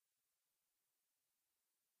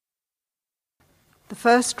The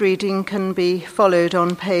first reading can be followed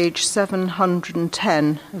on page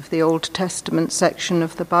 710 of the Old Testament section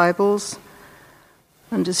of the Bibles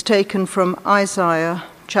and is taken from Isaiah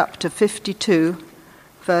chapter 52,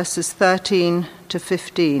 verses 13 to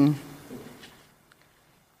 15.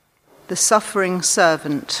 The suffering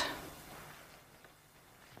servant.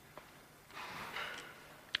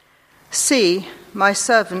 See, my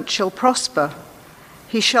servant shall prosper.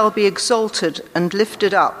 He shall be exalted and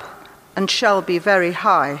lifted up, and shall be very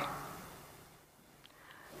high.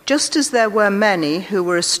 Just as there were many who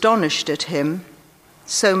were astonished at him,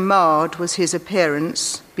 so marred was his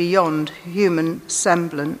appearance beyond human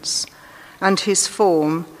semblance, and his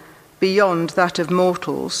form beyond that of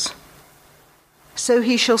mortals. So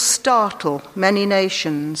he shall startle many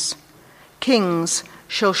nations. Kings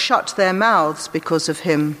shall shut their mouths because of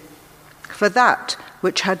him. For that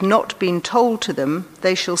which had not been told to them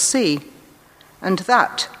they shall see, and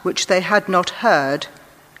that which they had not heard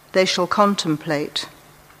they shall contemplate.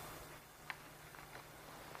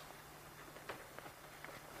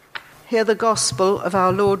 Hear the gospel of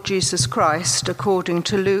our Lord Jesus Christ according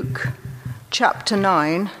to Luke chapter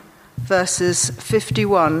 9, verses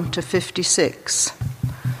 51 to 56.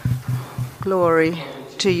 Glory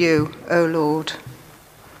to you, O Lord.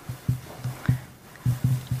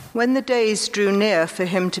 When the days drew near for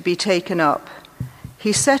him to be taken up,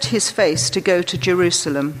 he set his face to go to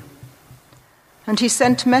Jerusalem, and he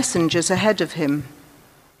sent messengers ahead of him.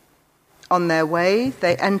 On their way,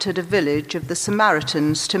 they entered a village of the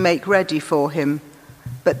Samaritans to make ready for him,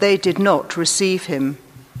 but they did not receive him,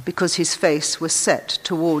 because his face was set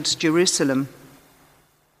towards Jerusalem.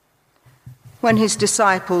 When his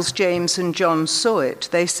disciples James and John saw it,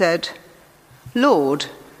 they said, "Lord,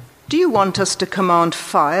 do you want us to command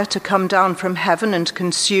fire to come down from heaven and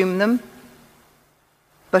consume them?"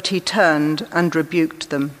 But he turned and rebuked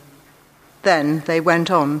them. Then they went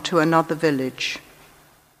on to another village.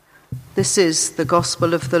 This is the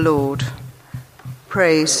gospel of the Lord.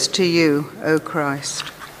 Praise to you, O Christ.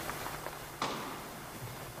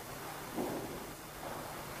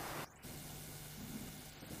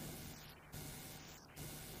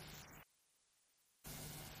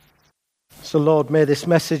 So, Lord, may this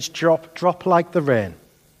message drop like the rain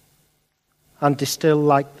and distill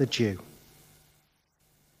like the dew.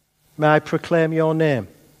 May I proclaim your name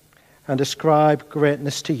and ascribe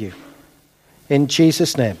greatness to you. In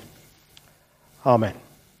Jesus' name, amen.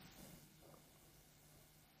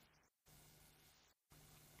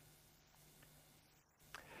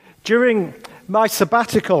 During my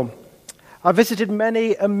sabbatical, I visited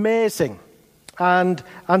many amazing and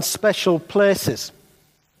special places.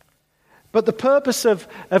 But the purpose of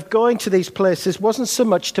going to these places wasn't so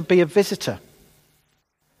much to be a visitor,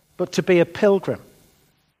 but to be a pilgrim.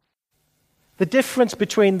 The difference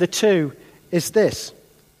between the two is this.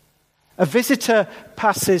 A visitor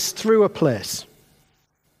passes through a place,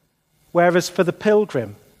 whereas for the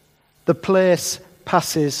pilgrim, the place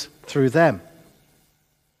passes through them.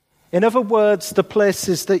 In other words, the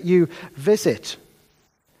places that you visit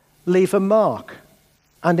leave a mark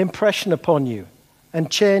and impression upon you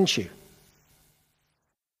and change you.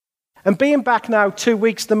 And being back now 2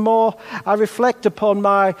 weeks, the more I reflect upon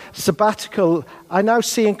my sabbatical, I now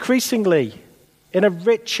see increasingly, in a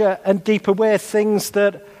richer and deeper way, things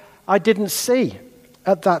that I didn't see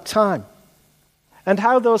at that time. And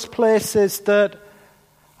how those places that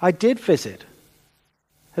I did visit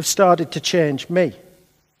have started to change me.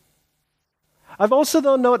 I've also,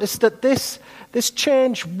 though, noticed that this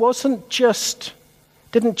change didn't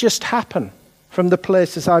just happen from the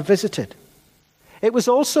places I visited. It was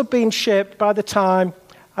also being shaped by the time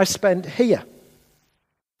I spent here.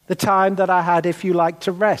 The time that I had, if you like,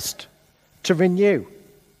 to rest, to renew,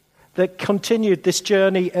 that continued this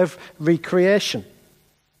journey of recreation.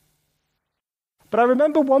 But I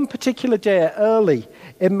remember one particular day early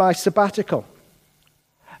in my sabbatical.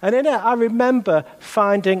 And in it, I remember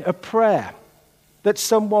finding a prayer that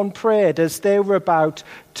someone prayed as they were about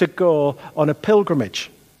to go on a pilgrimage.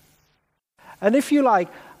 And if you like,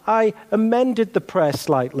 I amended the prayer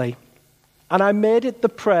slightly, and I made it the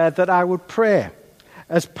prayer that I would pray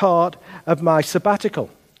as part of my sabbatical.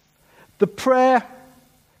 The prayer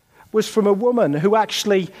was from a woman who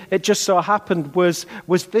actually, it just so happened, was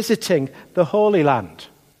visiting the Holy Land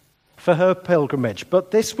for her pilgrimage. But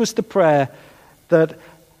this was the prayer that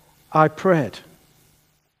I prayed.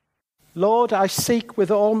 Lord, I seek with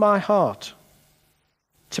all my heart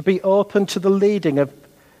to be open to the leading of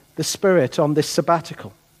the Spirit on this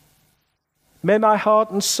sabbatical. May my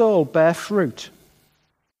heart and soul bear fruit.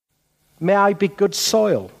 May I be good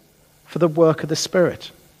soil for the work of the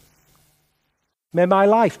Spirit. May my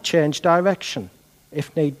life change direction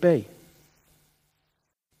if need be.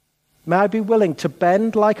 May I be willing to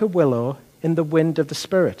bend like a willow in the wind of the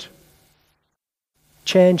Spirit.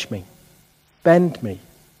 Change me, bend me,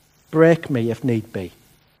 break me if need be,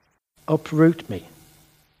 uproot me.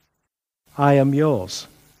 I am yours.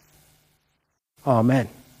 Amen.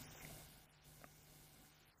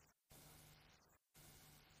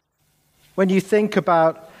 When you think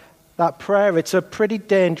about that prayer, it's a pretty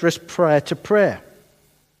dangerous prayer to pray,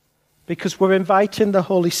 because we're inviting the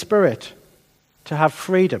Holy Spirit to have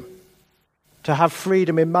freedom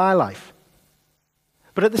in my life.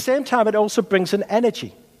 But at the same time, it also brings an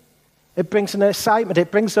energy. It brings an excitement.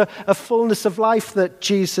 It brings a fullness of life that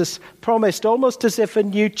Jesus promised, almost as if a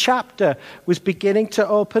new chapter was beginning to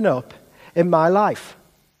open up in my life.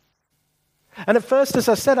 And at first, as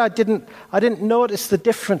I said, I didn't notice the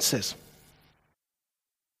differences.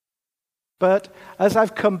 But as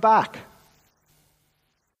I've come back,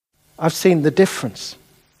 I've seen the difference.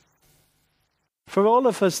 For all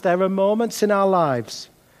of us, there are moments in our lives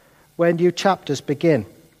when new chapters begin.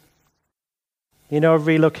 A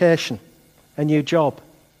relocation, a new job.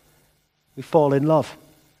 We fall in love.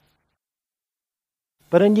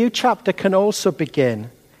 But a new chapter can also begin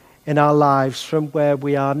in our lives from where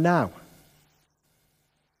we are now,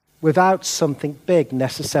 without something big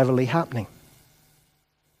necessarily happening.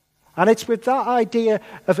 And it's with that idea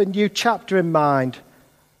of a new chapter in mind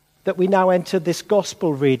that we now enter this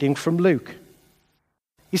gospel reading from Luke.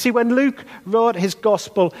 You see, when Luke wrote his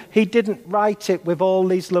gospel, he didn't write it with all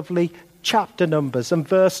these lovely chapter numbers and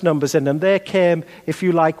verse numbers in them. They came, if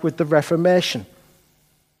you like, with the Reformation.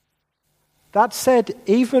 That said,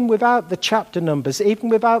 even without the chapter numbers, even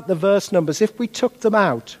without the verse numbers, if we took them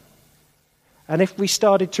out and if we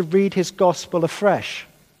started to read his gospel afresh,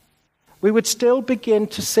 we would still begin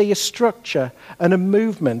to see a structure and a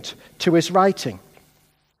movement to his writing.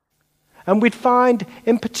 And we'd find,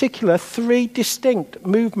 in particular, 3 distinct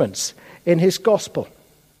movements in his gospel.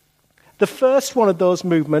 The first one of those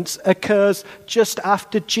movements occurs just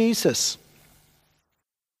after Jesus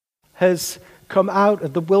has come out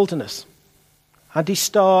of the wilderness, and he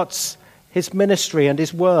starts his ministry and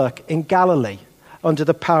his work in Galilee under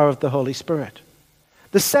the power of the Holy Spirit.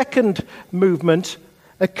 The second movement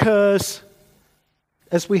occurs,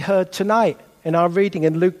 as we heard tonight in our reading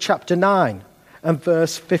in Luke chapter 9 and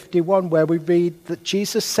verse 51, where we read that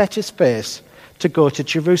Jesus set his face to go to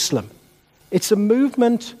Jerusalem. It's a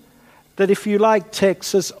movement that, if you like,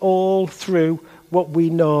 takes us all through what we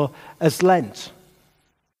know as Lent,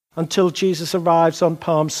 until Jesus arrives on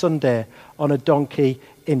Palm Sunday on a donkey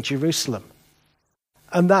in Jerusalem.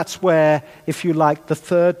 And that's where, if you like, the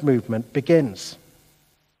third movement begins.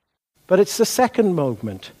 But it's the second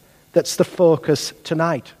movement that's the focus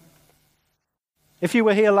tonight. If you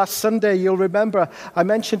were here last Sunday, you'll remember I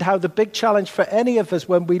mentioned how the big challenge for any of us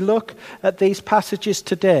when we look at these passages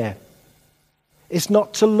today is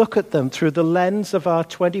not to look at them through the lens of our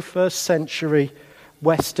 21st century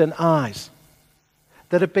Western eyes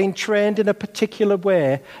that have been trained in a particular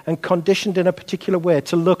way and conditioned in a particular way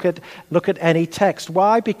to look at any text.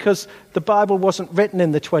 Why? Because the Bible wasn't written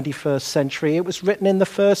in the 21st century. It was written in the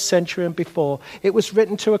 1st century and before. It was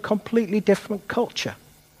written to a completely different culture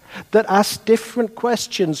that asked different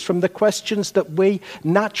questions from the questions that we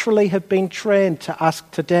naturally have been trained to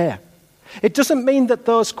ask today. It doesn't mean that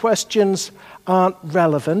those questions aren't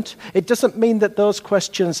relevant. It doesn't mean that those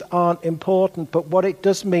questions aren't important, but what it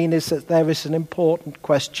does mean is that there is an important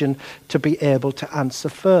question to be able to answer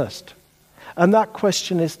first. And that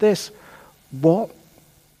question is this: what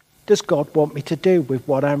does God want me to do with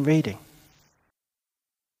what I'm reading?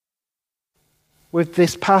 With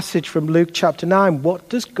this passage from Luke chapter 9, what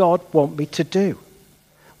does God want me to do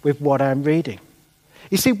with what I'm reading?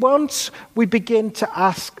 You see, once we begin to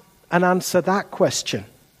ask and answer that question,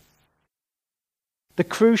 the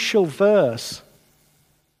crucial verse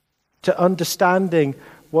to understanding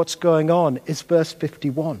what's going on is verse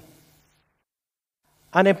 51.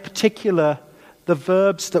 And in particular, the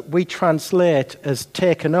verbs that we translate as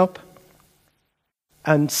taken up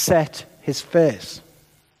and set his face.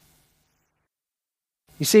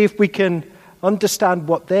 You see, if we can understand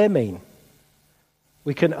what they mean,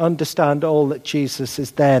 we can understand all that Jesus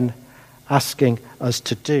is then asking us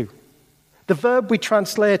to do. The verb we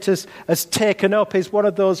translate as taken up is one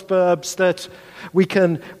of those verbs that we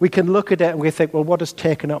can look at it and we think, well, what does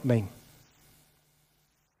taken up mean?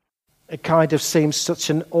 It kind of seems such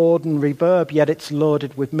an ordinary verb, yet it's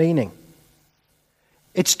loaded with meaning.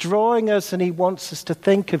 It's drawing us, and he wants us to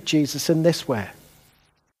think of Jesus in this way: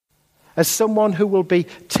 as someone who will be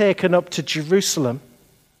taken up to Jerusalem,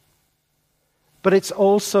 but it's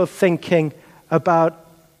also thinking about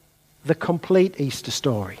the complete Easter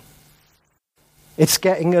story. It's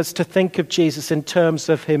getting us to think of Jesus in terms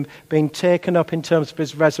of him being taken up in terms of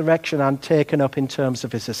his resurrection and taken up in terms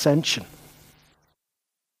of his ascension.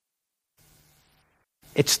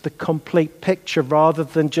 It's the complete picture rather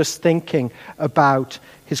than just thinking about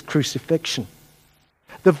his crucifixion.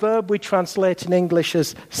 The verb we translate in English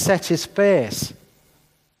as set his face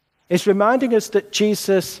is reminding us that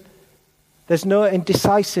Jesus, there's no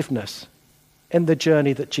indecisiveness in the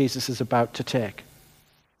journey that Jesus is about to take.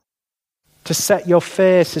 To set your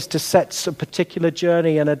face is to set a particular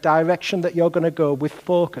journey in a direction that you're going to go with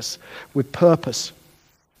focus, with purpose.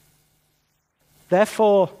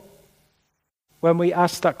 Therefore, when we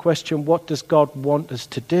ask that question, what does God want us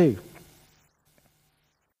to do?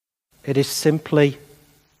 It is simply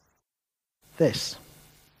this: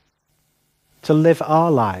 to live our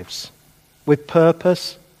lives with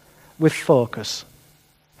purpose, with focus,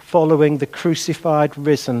 following the crucified,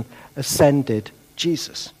 risen, ascended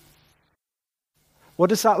Jesus. What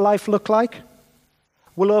does that life look like?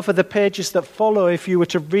 Well, over the pages that follow, if you were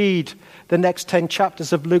to read the next 10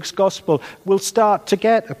 chapters of Luke's Gospel, we'll start to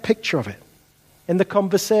get a picture of it. In the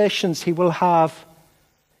conversations he will have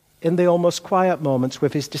in the almost quiet moments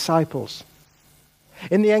with his disciples.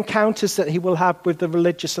 In the encounters that he will have with the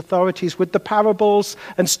religious authorities, with the parables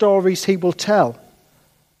and stories he will tell,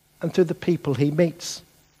 and through the people he meets.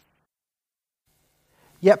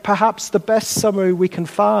 Yet perhaps the best summary we can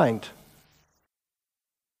find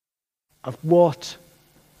of what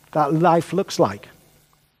that life looks like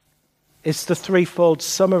is the threefold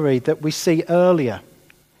summary that we see earlier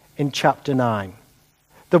in chapter 9.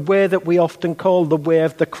 The way that we often call the way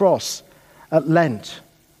of the cross at Lent,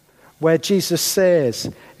 where Jesus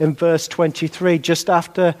says in verse 23, just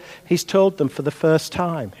after he's told them for the first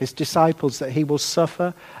time, his disciples, that he will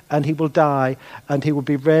suffer and he will die and he will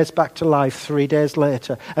be raised back to life 3 days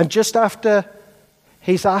later. And just after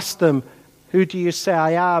he's asked them, who do you say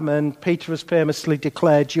I am? And Peter has famously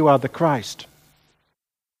declared, you are the Christ.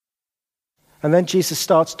 And then Jesus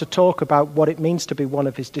starts to talk about what it means to be one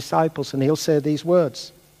of his disciples, and he'll say these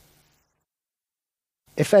words: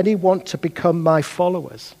 if any want to become my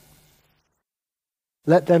followers,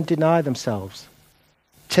 let them deny themselves,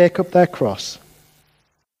 take up their cross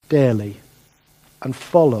daily, and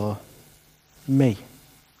follow me.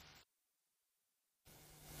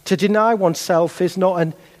 To deny oneself is not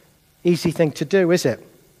an easy thing to do, is it?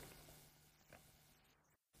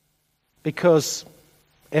 Because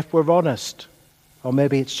if we're honest, or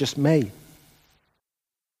maybe it's just me,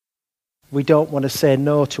 we don't want to say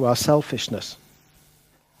no to our selfishness.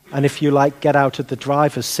 And if you like, get out of the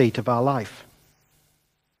driver's seat of our life.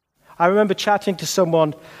 I remember chatting to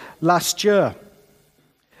someone last year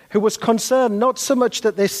who was concerned not so much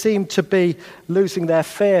that they seemed to be losing their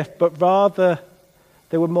faith, but rather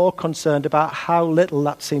they were more concerned about how little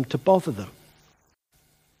that seemed to bother them.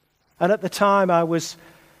 And at the time I was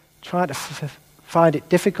trying to find it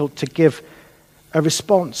difficult to give a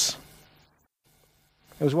response.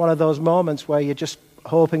 It was one of those moments where you're just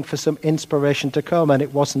hoping for some inspiration to come, and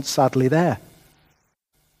it wasn't sadly there.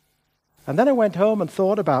 And then I went home and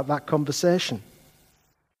thought about that conversation.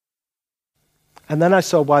 And then I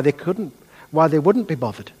saw why they wouldn't be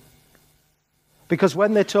bothered. Because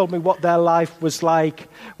when they told me what their life was like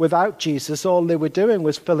without Jesus, all they were doing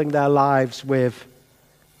was filling their lives with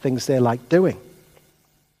things they liked doing.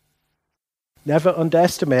 Never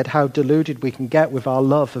underestimate how deluded we can get with our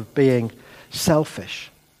love of being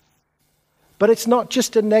selfish. But it's not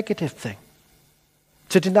just a negative thing.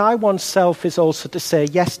 To deny oneself is also to say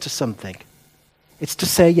yes to something. It's to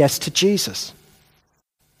say yes to Jesus.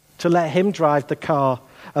 To let him drive the car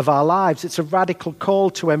of our lives. It's a radical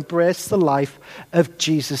call to embrace the life of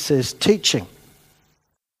Jesus' teaching.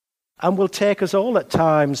 And will take us all at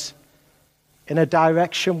times in a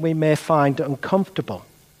direction we may find uncomfortable.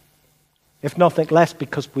 If nothing less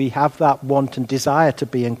because we have that want and desire to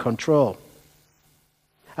be in control.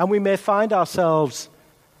 And we may find ourselves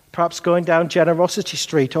perhaps going down Generosity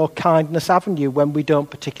Street or Kindness Avenue when we don't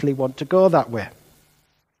particularly want to go that way.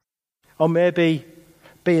 Or maybe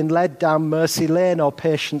being led down Mercy Lane or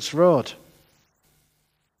Patience Road.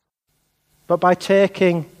 But by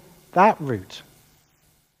taking that route,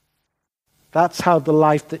 that's how the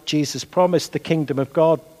life that Jesus promised, the kingdom of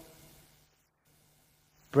God,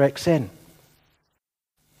 breaks in.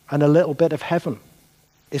 And a little bit of heaven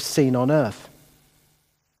is seen on earth.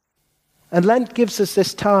 And Lent gives us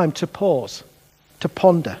this time to pause, to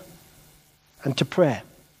ponder, and to pray.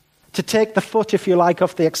 To take the foot, if you like,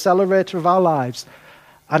 off the accelerator of our lives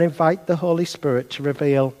and invite the Holy Spirit to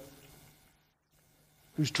reveal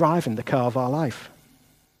who's driving the car of our life.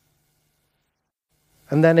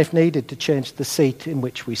 and then, if needed, to change the seat in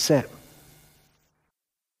which we sit.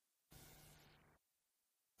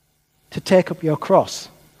 To take up your cross.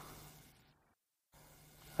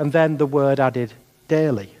 And then the word added,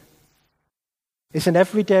 daily. It's an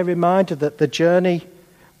everyday reminder that the journey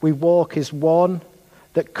we walk is one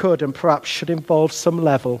that could and perhaps should involve some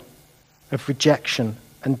level of rejection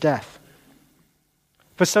and death.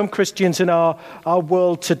 For some Christians in our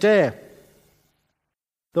world today,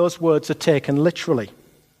 those words are taken literally.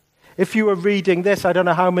 If you were reading this, I don't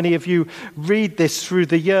know how many of you read this through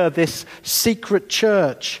the year, this Secret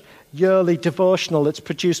Church yearly devotional that's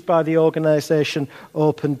produced by the organisation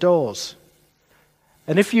Open Doors.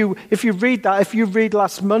 And if you read that, if you read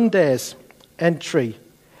last Monday's entry,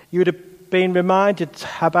 you would have been reminded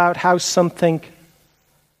about how something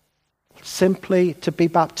simply to be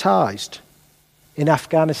baptised in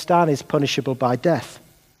Afghanistan is punishable by death.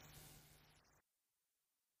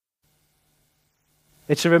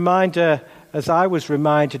 It's a reminder, as I was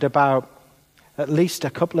reminded about at least a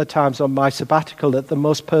couple of times on my sabbatical, that the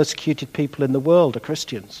most persecuted people in the world are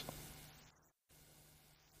Christians.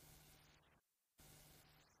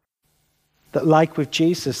 That like with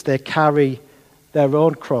Jesus, they carry their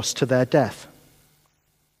own cross to their death.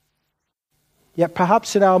 Yet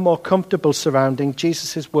perhaps in our more comfortable surrounding,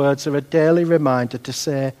 Jesus' words are a daily reminder to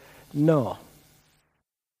say no.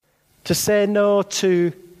 To say no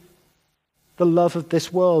to the love of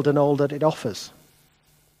this world and all that it offers.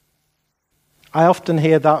 I often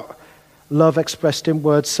hear that love expressed in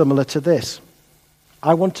words similar to this.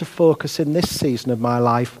 I want to focus in this season of my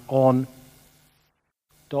life on ...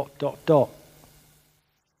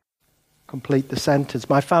 Complete the sentence.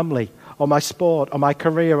 My family, or my sport, or my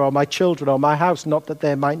career, or my children, or my house. Not that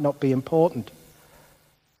they might not be important.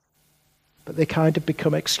 But they kind of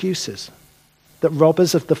become excuses that rob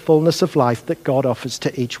us of the fullness of life that God offers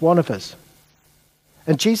to each one of us.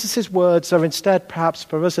 And Jesus' words are instead perhaps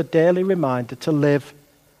for us a daily reminder to live,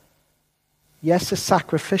 yes, a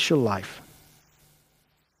sacrificial life,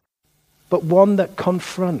 but one that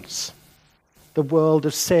confronts the world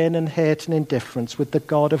of sin and hate and indifference with the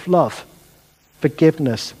God of love,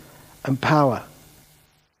 forgiveness and power.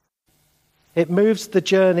 It moves the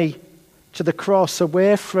journey to the cross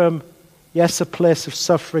away from, yes, a place of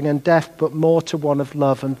suffering and death, but more to one of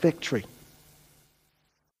love and victory.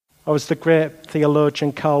 Or as the great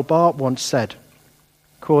theologian Karl Barth once said,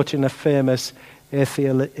 quoting a famous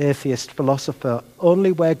atheist philosopher,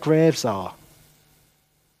 only where graves are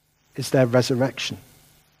is there resurrection.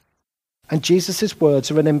 And Jesus'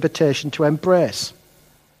 words are an invitation to embrace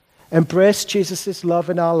Jesus'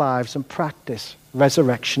 love in our lives and practice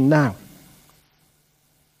resurrection now.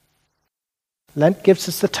 Lent gives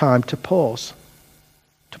us the time to pause,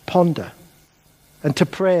 to ponder, and to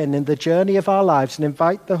pray in the journey of our lives and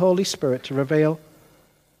invite the Holy Spirit to reveal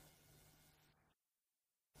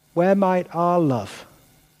where might our love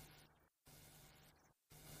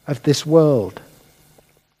of this world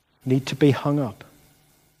need to be hung up?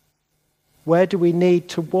 Where do we need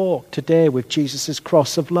to walk today with Jesus'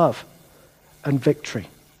 cross of love and victory?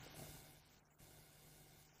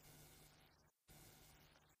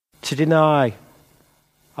 To deny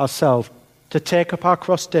ourselves, to take up our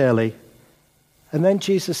cross daily. And then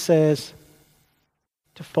Jesus says,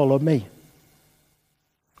 to follow me.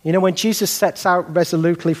 You know, when Jesus sets out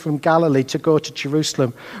resolutely from Galilee to go to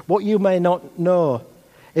Jerusalem, what you may not know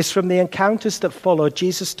is from the encounters that follow,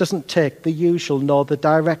 Jesus doesn't take the usual nor the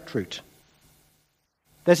direct route.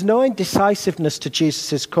 There's no indecisiveness to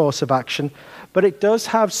Jesus' course of action, but it does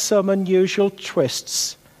have some unusual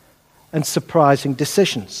twists and surprising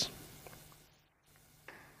decisions.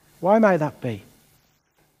 Why might that be?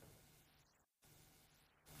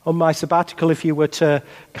 On my sabbatical, if you were to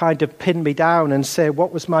kind of pin me down and say,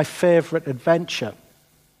 what was my favourite adventure?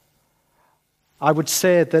 I would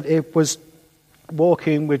say that it was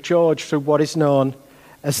walking with George through what is known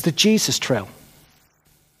as the Jesus Trail,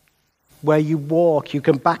 where you walk, you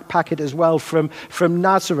can backpack it as well, from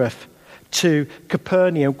Nazareth to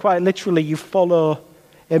Capernaum. Quite literally, you follow,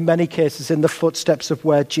 in many cases, in the footsteps of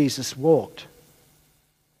where Jesus walked.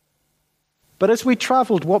 But as we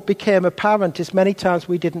travelled, what became apparent is many times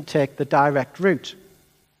we didn't take the direct route.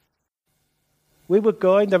 We were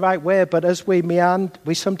going the right way, but as we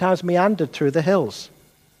sometimes meandered through the hills.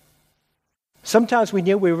 Sometimes we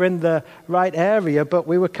knew we were in the right area, but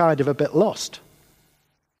we were kind of a bit lost.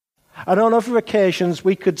 And on other occasions,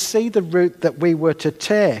 we could see the route that we were to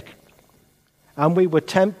take, and we were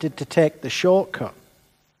tempted to take the shortcut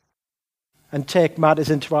and take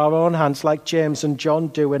matters into our own hands like James and John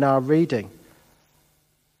do in our reading,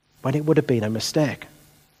 when it would have been a mistake.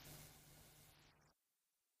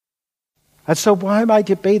 And so why might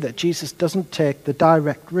it be that Jesus doesn't take the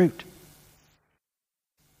direct route?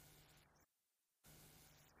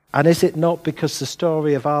 And is it not because the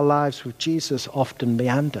story of our lives with Jesus often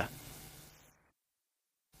meander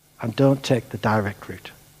and don't take the direct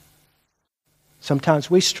route?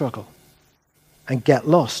 Sometimes we struggle and get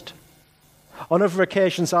lost. On other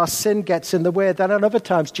occasions, our sin gets in the way. Then on other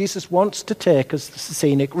times, Jesus wants to take us the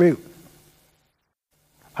scenic route.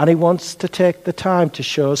 And he wants to take the time to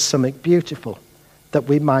show us something beautiful that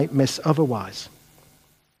we might miss otherwise.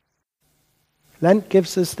 Lent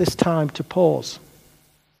gives us this time to pause,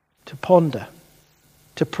 to ponder,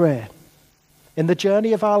 to pray in the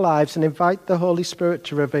journey of our lives and invite the Holy Spirit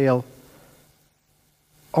to reveal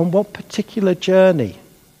on what particular journey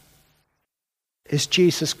is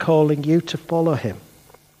Jesus calling you to follow him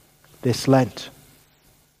this Lent.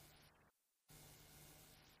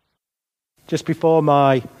 Just before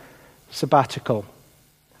my sabbatical,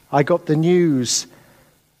 I got the news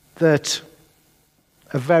that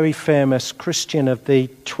a very famous Christian of the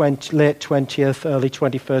late 20th, early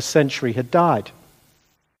 21st century had died.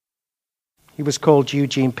 He was called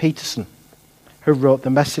Eugene Peterson, who wrote the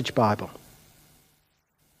Message Bible.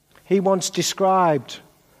 He once described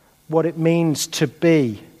what it means to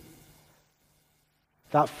be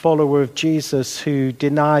that follower of Jesus who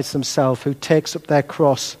denies themselves, who takes up their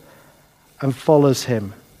cross and follows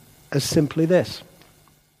him, as simply this: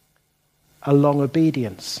 a long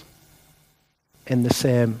obedience in the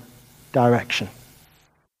same direction.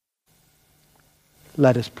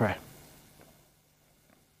 Let us pray.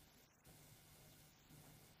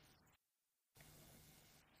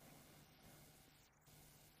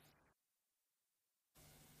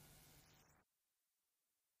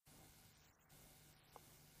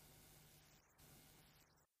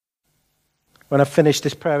 When I finish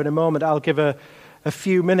this prayer in a moment, I'll give a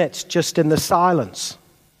few minutes just in the silence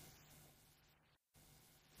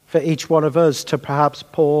for each one of us to perhaps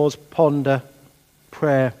pause, ponder,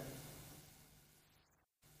 pray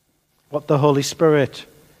what the Holy Spirit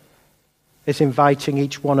is inviting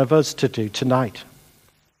each one of us to do tonight.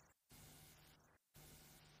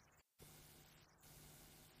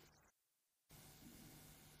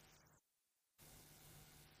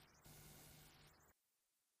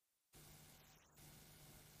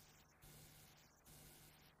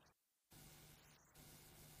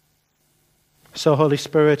 So, Holy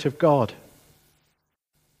Spirit of God,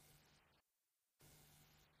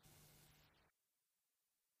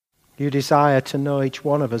 you desire to know each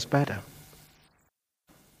one of us better.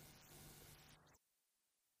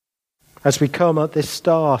 As we come at this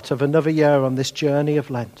start of another year on this journey of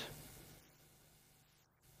Lent,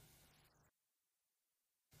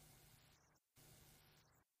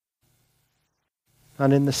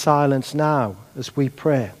 and in the silence now as we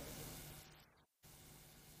pray,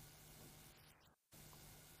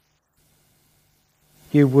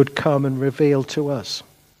 you would come and reveal to us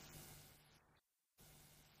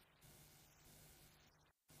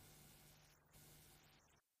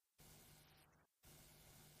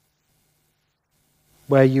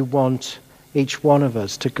where you want each one of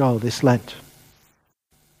us to go this Lent.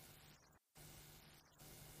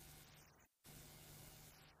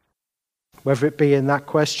 Whether it be in that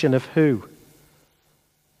question of who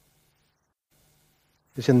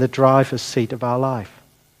is in the driver's seat of our life,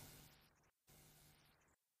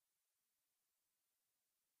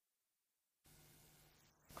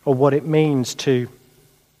 or what it means to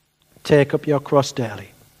take up your cross daily,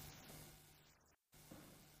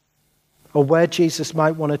 or where Jesus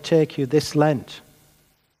might want to take you this Lent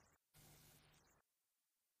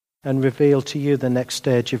and reveal to you the next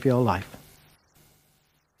stage of your life.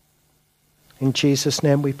 In Jesus'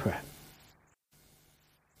 name we pray.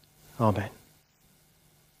 Amen.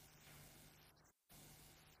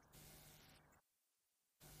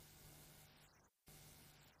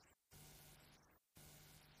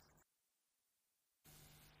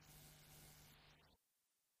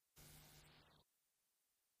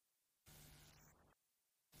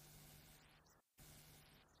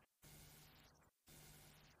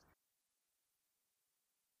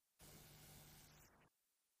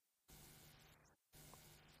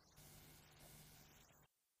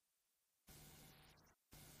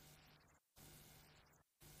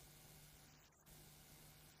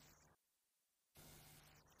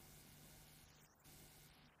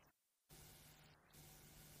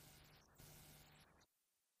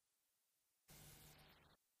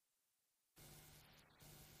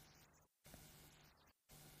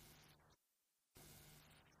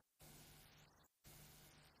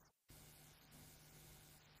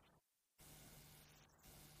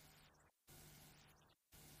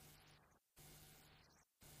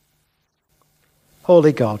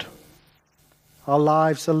 Holy God, our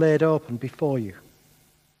lives are laid open before you.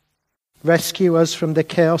 Rescue us from the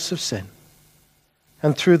chaos of sin,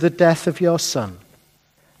 and through the death of your Son,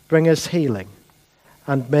 bring us healing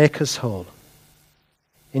and make us whole.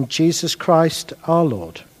 In Jesus Christ our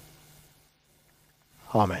Lord.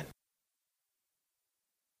 Amen.